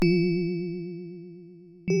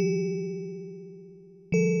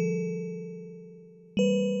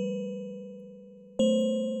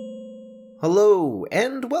Hello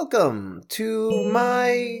and welcome to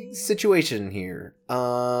my situation here.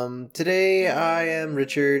 Today I am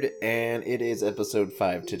Richard and it is episode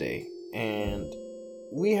 5 today. And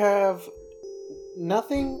we have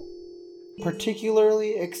nothing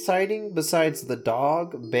particularly exciting besides the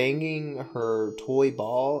dog banging her toy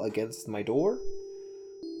ball against my door.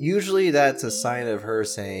 Usually that's a sign of her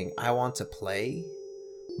saying, "I want to play."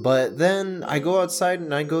 But then I go outside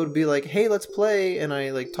and I go to be like, "Hey, let's play," and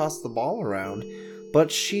I toss the ball around. But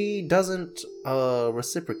she doesn't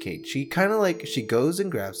reciprocate. She kind of she goes and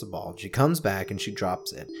grabs the ball. She comes back and she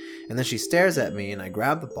drops it. And then she stares at me and I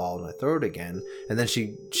grab the ball and I throw it again. And then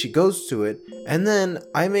she goes to it. And then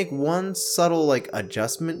I make one subtle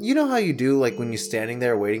adjustment. You know how you do when you're standing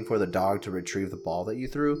there waiting for the dog to retrieve the ball that you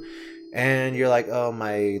threw? And you're like, "Oh,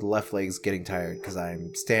 my left leg's getting tired because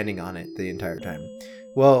I'm standing on it the entire time."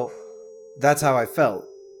 Well, that's how I felt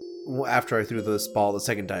after I threw this ball the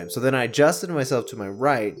second time. So then I adjusted myself to my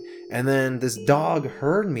right, and then this dog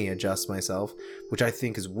heard me adjust myself, which I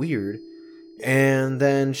think is weird. And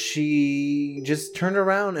then she just turned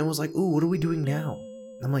around and was like, "Ooh, what are we doing now?"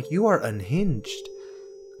 And I'm like, "You are unhinged."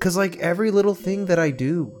 Because every little thing that I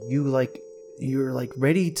do, you're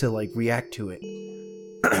ready to react to it.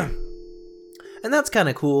 And that's kind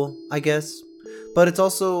of cool, I guess. But it's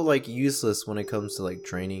also useless when it comes to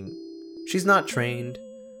training. She's not trained.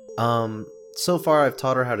 So far I've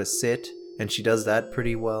taught her how to sit, and she does that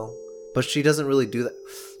pretty well. But she doesn't really do that.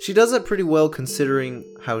 She does it pretty well considering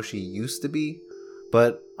how she used to be.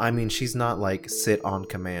 But I mean, she's not sit on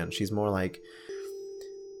command. She's more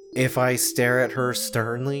if I stare at her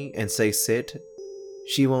sternly and say sit,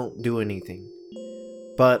 she won't do anything.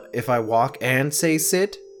 But if I walk and say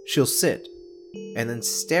sit, she'll sit and then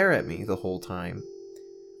stare at me the whole time.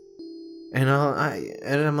 And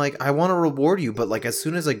I'm like, "I want to reward you," but as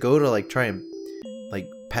soon as I go to try and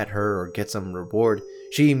pet her or get some reward,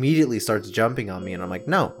 she immediately starts jumping on me, and I'm like,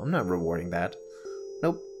 "No, I'm not rewarding that.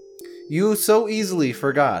 Nope. You so easily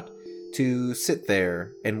forgot to sit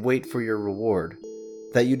there and wait for your reward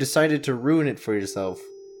that you decided to ruin it for yourself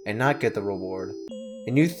and not get the reward.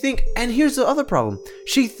 And you think, and here's the other problem.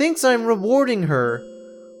 She thinks I'm rewarding her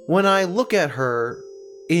when I look at her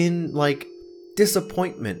in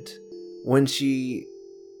disappointment when she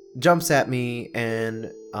jumps at me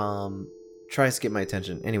and tries to get my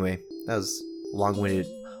attention." Anyway, that was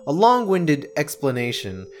a long-winded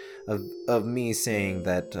explanation of me saying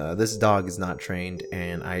that this dog is not trained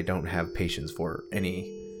and I don't have patience for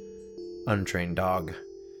any untrained dog.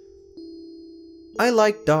 I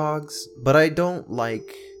like dogs, but I don't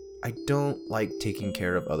like taking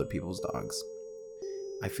care of other people's dogs.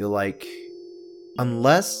 I feel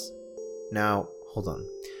hold on.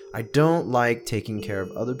 I don't like taking care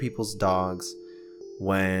of other people's dogs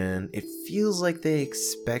when it feels like they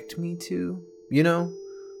expect me to,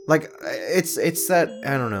 it's that,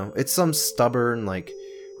 I don't know, it's some stubborn,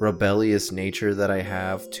 rebellious nature that I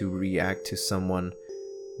have to react to someone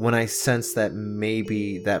when I sense that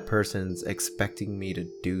maybe that person's expecting me to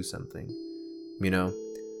do something,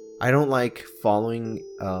 I don't like following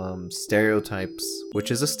stereotypes,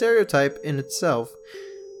 which is a stereotype in itself,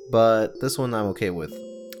 but this one I'm okay with.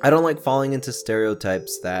 I don't like falling into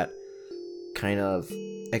stereotypes that kind of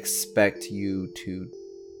expect you to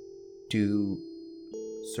do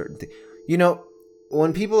certain things.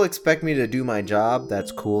 When people expect me to do my job,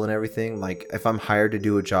 that's cool and everything. If I'm hired to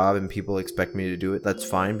do a job and people expect me to do it, that's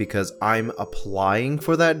fine because I'm applying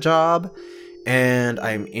for that job and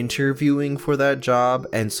I'm interviewing for that job,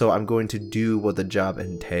 and so I'm going to do what the job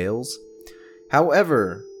entails.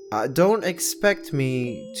 However, don't expect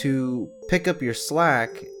me to pick up your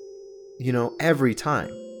slack, every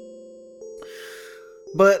time.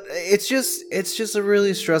 But it's just a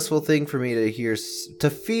really stressful thing for me to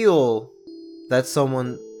feel that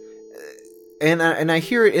someone, and I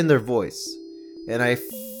hear it in their voice, and I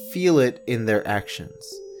feel it in their actions.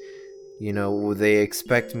 They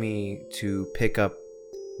expect me to pick up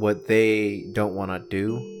what they don't want to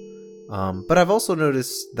do. But I've also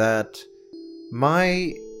noticed that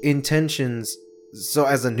my intentions, so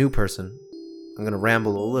as a new person, I'm going to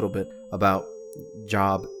ramble a little bit about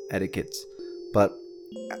job etiquettes, but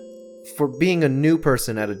for being a new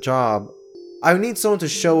person at a job, I need someone to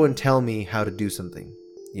show and tell me how to do something,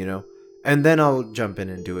 and then I'll jump in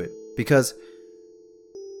and do it, because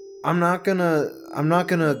I'm not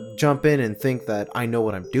gonna jump in and think that I know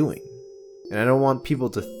what I'm doing, and I don't want people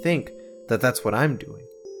to think that that's what I'm doing.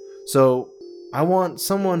 So I want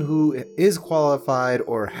someone who is qualified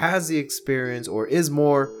or has the experience or is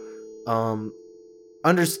more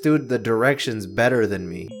understood the directions better than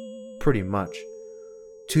me, pretty much,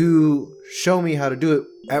 to show me how to do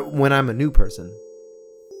it when I'm a new person.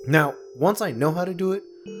 Now, once I know how to do it,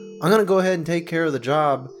 I'm going to go ahead and take care of the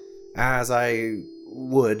job as I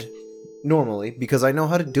would normally, because I know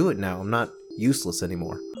how to do it now. I'm not useless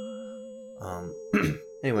anymore.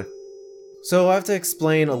 Anyway, so I have to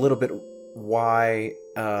explain a little bit why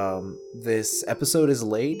this episode is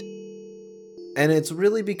late. And it's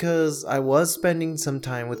really because I was spending some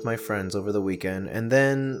time with my friends over the weekend, and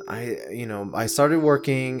then I started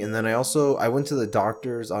working, and then I went to the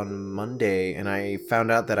doctor's on Monday, and I found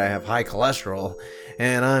out that I have high cholesterol,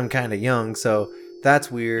 and I'm kind of young, so that's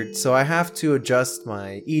weird. So I have to adjust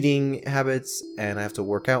my eating habits, and I have to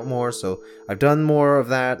work out more, so I've done more of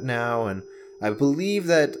that now, and I believe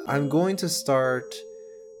that I'm going to start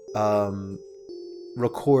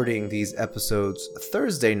recording these episodes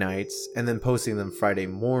Thursday nights and then posting them Friday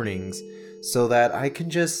mornings, so that I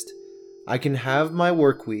can have my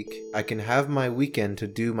work week, I can have my weekend to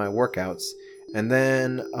do my workouts, and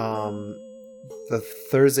then the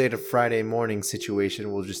Thursday to Friday morning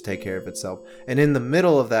situation will just take care of itself. And in the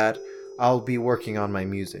middle of that, I'll be working on my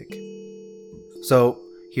music. So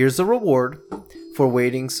here's the reward for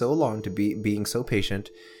waiting so long, to being so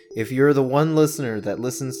patient. If you're the one listener that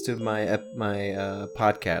listens to my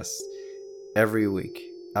podcast every week,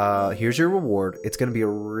 here's your reward. It's going to be a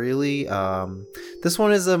really... this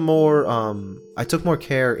one is a more... I took more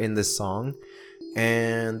care in this song.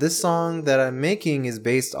 And this song that I'm making is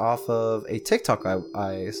based off of a TikTok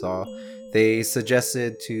I saw. They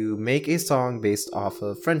suggested to make a song based off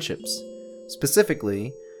of friendships.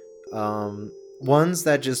 Specifically, ones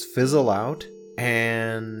that just fizzle out.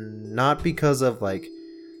 And not because of, like,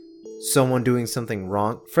 someone doing something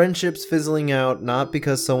wrong. Friendships fizzling out, not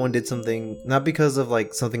because someone did something, not because of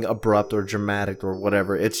like something abrupt or dramatic or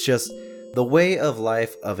whatever. It's just the way of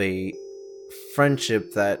life of a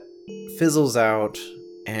friendship that fizzles out,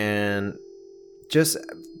 and just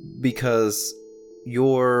because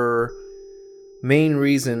your main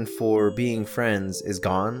reason for being friends is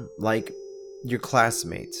gone. Like your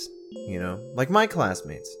classmates, like my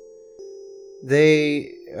classmates.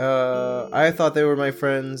 I thought they were my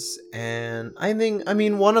friends, and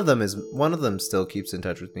one of them still keeps in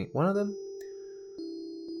touch with me. One of them?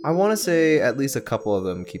 I want to say at least a couple of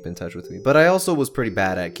them keep in touch with me, but I also was pretty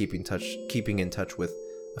bad at keeping in touch with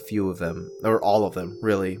a few of them, or all of them,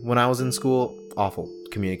 really. When I was in school, awful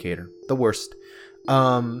communicator, the worst.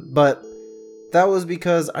 But that was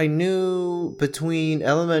because I knew between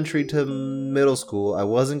elementary to middle school, I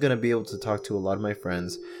wasn't going to be able to talk to a lot of my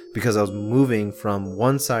friends, because I was moving from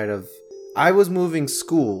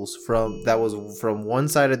schools from one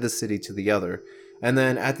side of the city to the other. And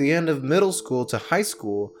then at the end of middle school to high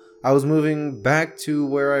school, I was moving back to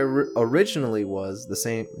where I originally was, the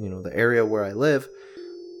same, the area where I live.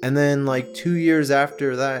 And then like 2 years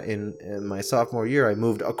after that, in my sophomore year, I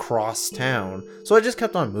moved across town. So I just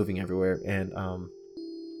kept on moving everywhere. And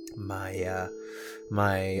my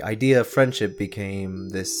idea of friendship became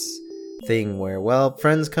this thing where, well,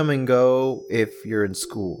 friends come and go if you're in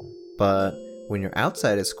school. But when you're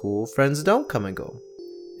outside of school, friends don't come and go.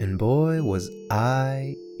 And boy, was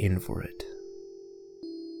I in for it.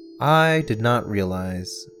 I did not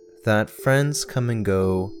realize that friends come and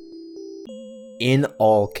go in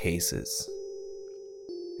all cases.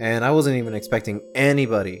 And I wasn't even expecting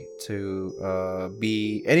anybody from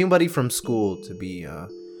school to be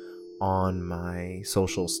on my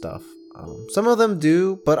social stuff. Some of them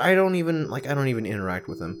do, but I don't even interact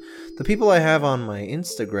with them. The people I have on my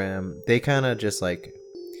Instagram, they kind of just like,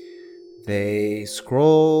 they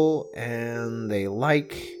scroll and they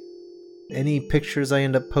like any pictures I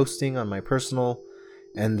end up posting on my personal,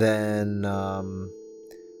 and then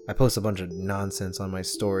I post a bunch of nonsense on my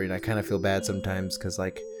story, and I kind of feel bad sometimes because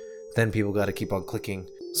like then people got to keep on clicking.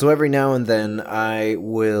 So every now and then I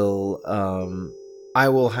will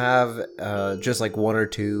have just like one or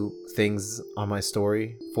two things on my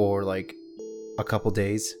story for like a couple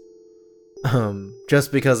days,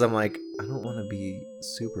 just because I'm like, I don't want to be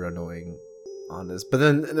super annoying on this. But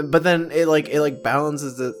then it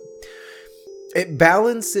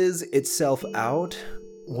balances itself out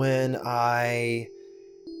when I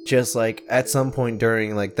just like at some point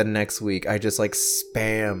during like the next week, I just like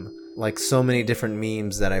spam like so many different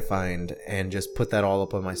memes that I find and just put that all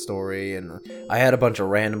up on my story. And I had a bunch of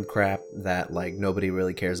random crap that like nobody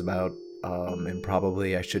really cares about, and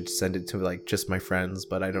probably I should send it to like just my friends,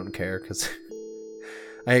 but I don't care because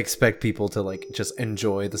I expect people to like just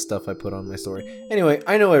enjoy the stuff I put on my story. Anyway,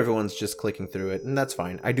 I know everyone's just clicking through it, and that's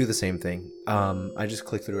fine. I do the same thing. I just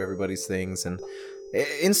click through everybody's things, and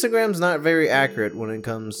Instagram's not very accurate when it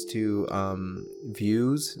comes to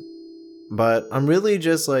views. but I'm really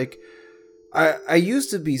just like, I used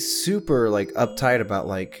to be super like uptight about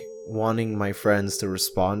like wanting my friends to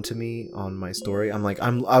respond to me on my story. I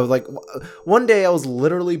was like, one day I was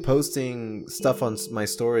literally posting stuff on my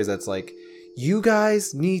stories that's like, you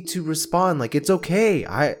guys need to respond. Like, it's okay.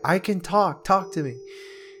 I can talk to me.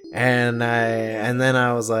 And then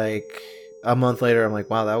I was like, a month later, I'm like,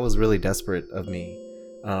 wow, that was really desperate of me.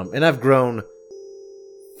 And I've grown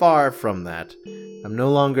far from that. I'm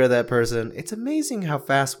no longer that person. It's amazing how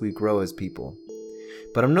fast we grow as people.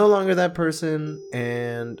 But I'm no longer that person,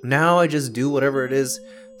 and now I just do whatever it is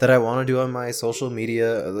that I want to do on my social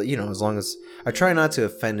media, you know, as long as I try not to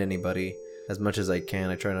offend anybody as much as I can.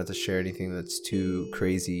 I try not to share anything that's too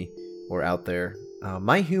crazy or out there.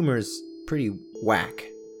 My humor's pretty whack,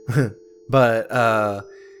 but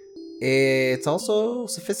it's also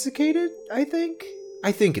sophisticated, I think.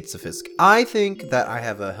 I think it's sophisticated. I think that I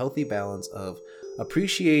have a healthy balance of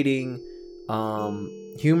appreciating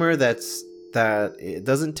humor that it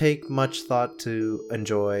doesn't take much thought to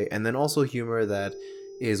enjoy, and then also humor that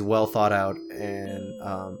is well thought out, and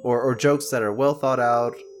or jokes that are well thought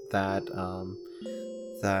out, that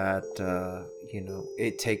you know,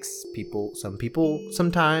 it takes some people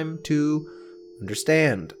some time to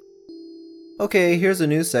understand. Okay, here's a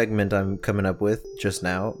new segment I'm coming up with just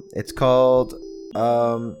now. It's called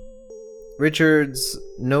Richard's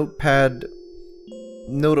Notepad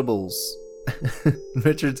Notables.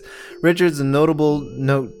 Richard's notable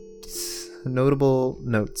notes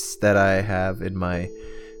that I have in my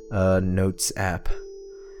notes app.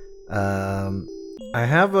 I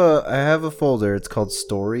have a folder. It's called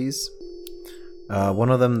Stories.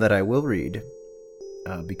 One of them that I will read,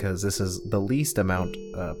 because this is the least amount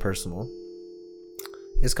personal,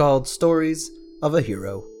 is called Stories of a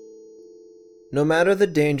Hero. No matter the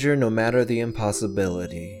danger, no matter the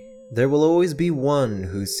impossibility, there will always be one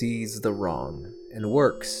who sees the wrong and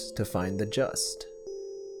works to find the just.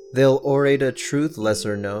 They'll orate a truth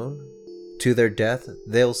lesser known. To their death,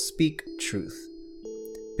 they'll speak truth.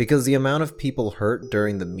 Because the amount of people hurt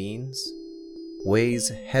during the means weighs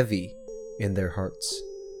heavy in their hearts.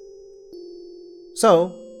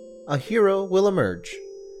 So, a hero will emerge,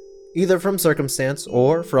 either from circumstance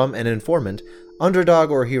or from an informant,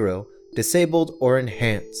 underdog or hero, disabled or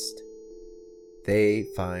enhanced. They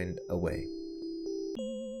find a way.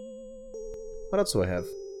 What else do I have?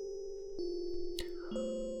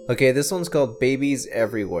 Okay, this one's called Babies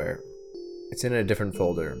Everywhere. It's in a different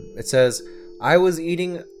folder. It says, I was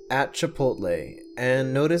eating at Chipotle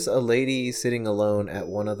and noticed a lady sitting alone at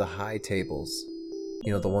one of the high tables.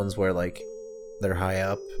 You know, the ones where like they're high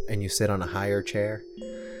up and you sit on a higher chair.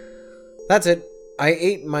 That's it. I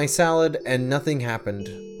ate my salad and nothing happened.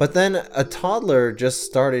 But then a toddler just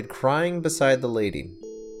started crying beside the lady.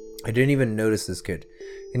 I didn't even notice this kid.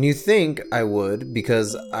 And you think I would,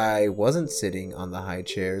 because I wasn't sitting on the high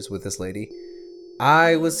chairs with this lady.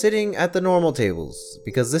 I was sitting at the normal tables,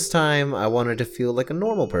 because this time I wanted to feel like a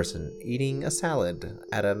normal person eating a salad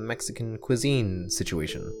at a Mexican cuisine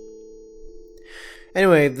situation.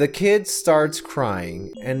 Anyway, the kid starts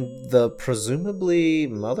crying, and the presumably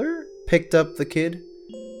mother picked up the kid.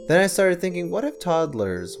 Then I started thinking, what if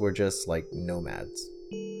toddlers were just like nomads?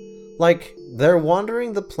 Like, they're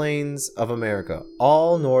wandering the plains of America,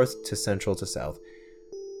 all north to central to south.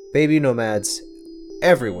 Baby nomads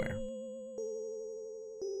everywhere.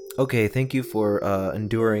 Okay, thank you for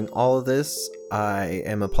enduring all of this. I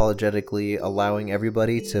am apologetically allowing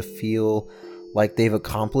everybody to feel like they've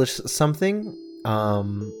accomplished something.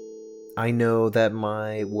 I know that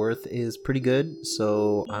my worth is pretty good,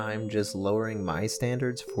 so I'm just lowering my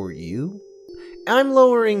standards for you. I'm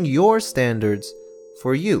lowering your standards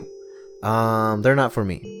for you. They're not for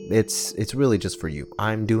me. It's really just for you.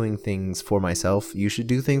 I'm doing things for myself. You should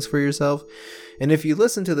do things for yourself. And if you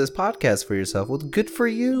listen to this podcast for yourself, well, good for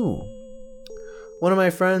you. One of my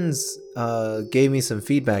friends gave me some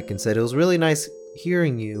feedback and said it was really nice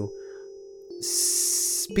hearing you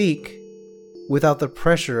speak without the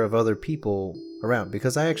pressure of other people around,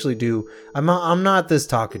 because I actually do. I'm not this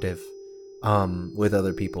talkative with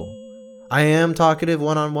other people. I am talkative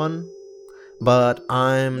one-on-one, but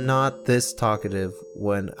I'm not this talkative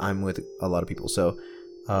when I'm with a lot of people. So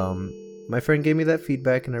my friend gave me that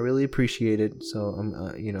feedback and I really appreciate it. So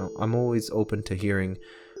I'm always open to hearing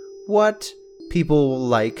what people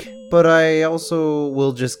like, but I also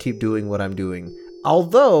will just keep doing what I'm doing.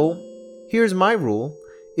 Although, here's my rule.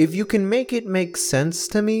 If you can make it make sense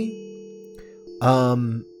to me,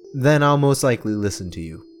 then I'll most likely listen to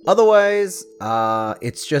you. Otherwise,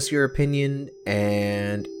 it's just your opinion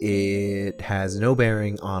and it has no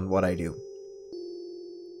bearing on what I do.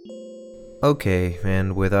 Okay,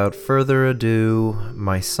 and without further ado,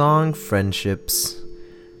 my song Friendships.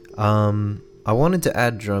 I wanted to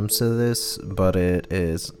add drums to this, but it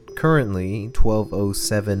is currently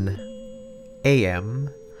 12:07 a.m.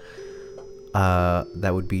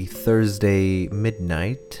 That would be Thursday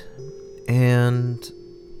midnight, and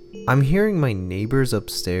I'm hearing my neighbors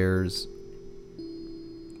upstairs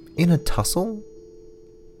in a tussle,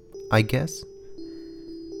 I guess.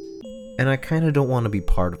 And I kind of don't want to be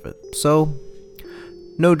part of it. So,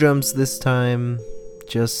 no drums this time,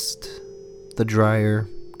 just the dryer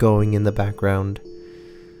going in the background.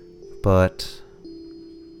 But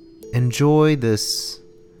enjoy this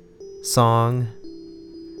song.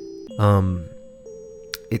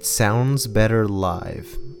 It sounds better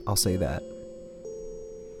live, I'll say that.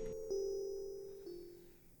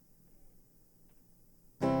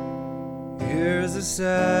 Here's a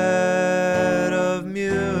set of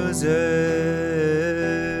music,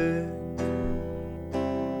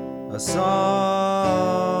 a song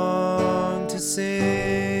to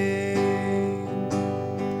sing.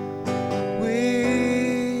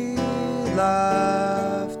 We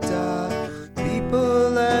laughed at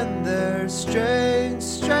people and their strange,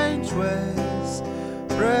 strange ways,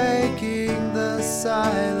 breaking the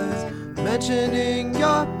silence, mentioning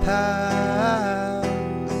your past.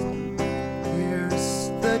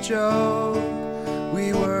 The joke,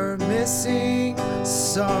 we were missing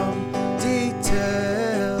some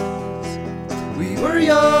details. We were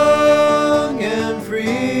young and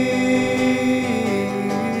free,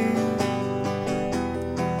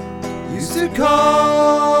 used to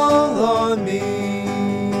call on me.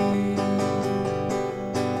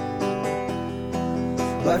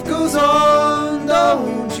 Life goes on,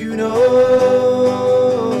 don't you know?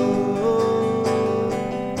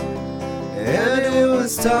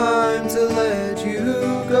 It's time to let you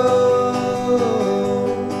go.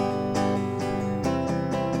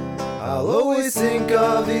 I'll always think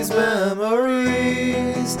of these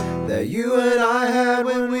memories that you and I had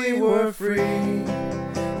when we were free.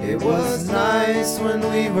 It was nice when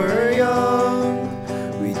we were young.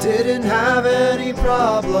 We didn't have any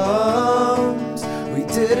problems. We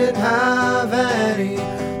didn't have any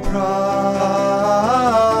problems.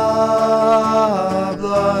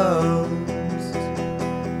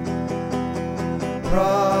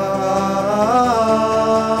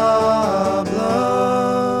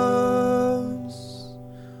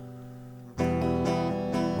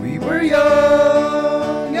 We were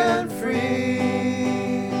young and free.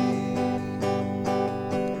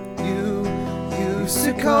 You used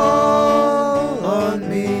to call on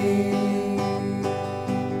me.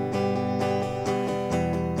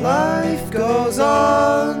 Life goes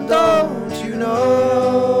on, don't you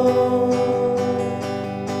know?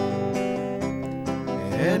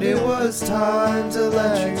 And it was time to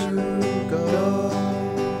let you go.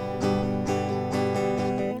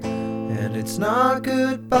 And it's not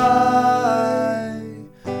goodbye,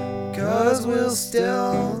 'cause we'll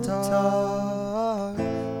still talk.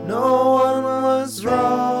 No one was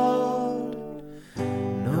wrong,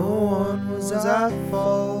 no one was at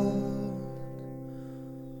fault.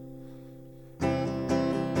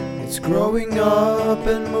 It's growing up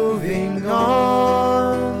and moving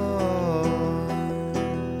on,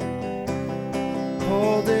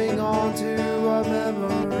 holding on to our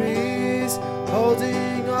memories,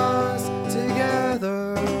 holding us together.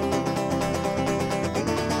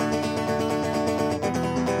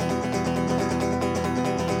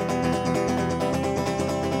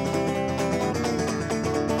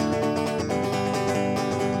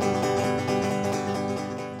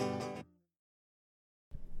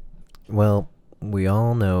 Well, we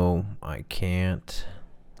all know I can't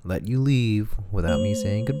let you leave without me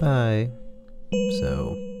saying goodbye.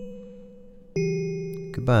 So,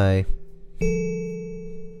 goodbye.